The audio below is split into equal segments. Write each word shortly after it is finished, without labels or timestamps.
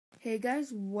Hey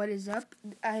guys, what is up?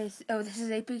 This is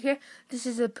AP here. This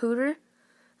is a pooter.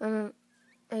 I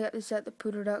got this at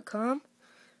thepooter.com.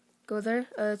 Go there.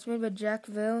 It's made by Jack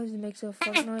Vale. He makes a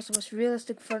fart noise, the most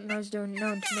realistic fart noise known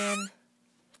to man.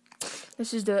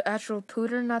 This is the actual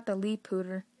pooter, not the Lee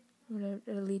pooter.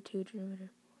 Whatever, Lee tutor, whatever.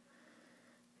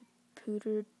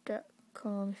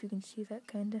 Pooter.com, if you can see that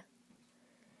kinda.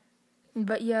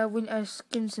 But yeah, when I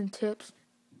give some tips.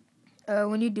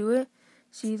 When you do it,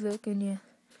 see, look, and you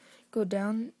go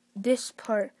down this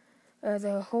part,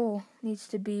 the hole needs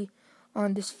to be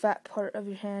on this fat part of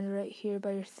your hand right here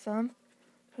by your thumb,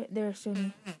 right there. So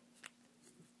you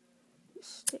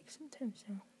stick sometimes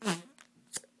now,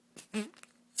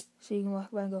 so you can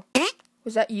walk by and go,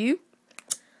 was that you?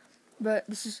 But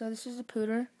this is the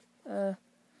pooter.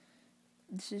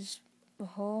 This is the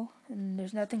hole, and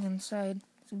there's nothing inside.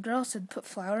 Some girl said put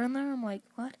flour in there. I'm like,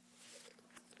 what?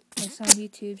 It's on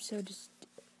YouTube, so just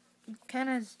kind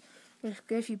of. It's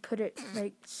good if you put it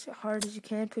like as hard as you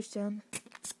can, push down.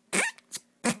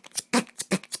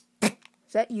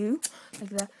 Is that you? Like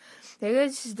that. Hey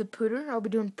guys, this is the pooter. I'll be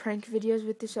doing prank videos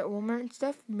with this at Walmart and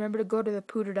stuff. Remember to go to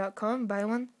thepooter.com, buy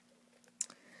one.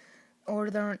 Or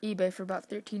they're on eBay for about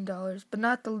 $13. But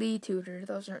not the Lee tutor.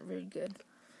 Those aren't very good.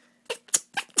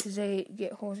 Because they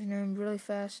get holes in them really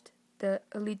fast. The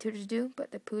Elite tutors do,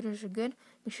 but the pooters are good.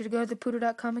 Make sure to go to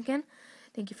thepooter.com again.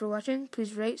 Thank you for watching.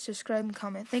 Please rate, subscribe, and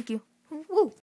comment. Thank you. Woo!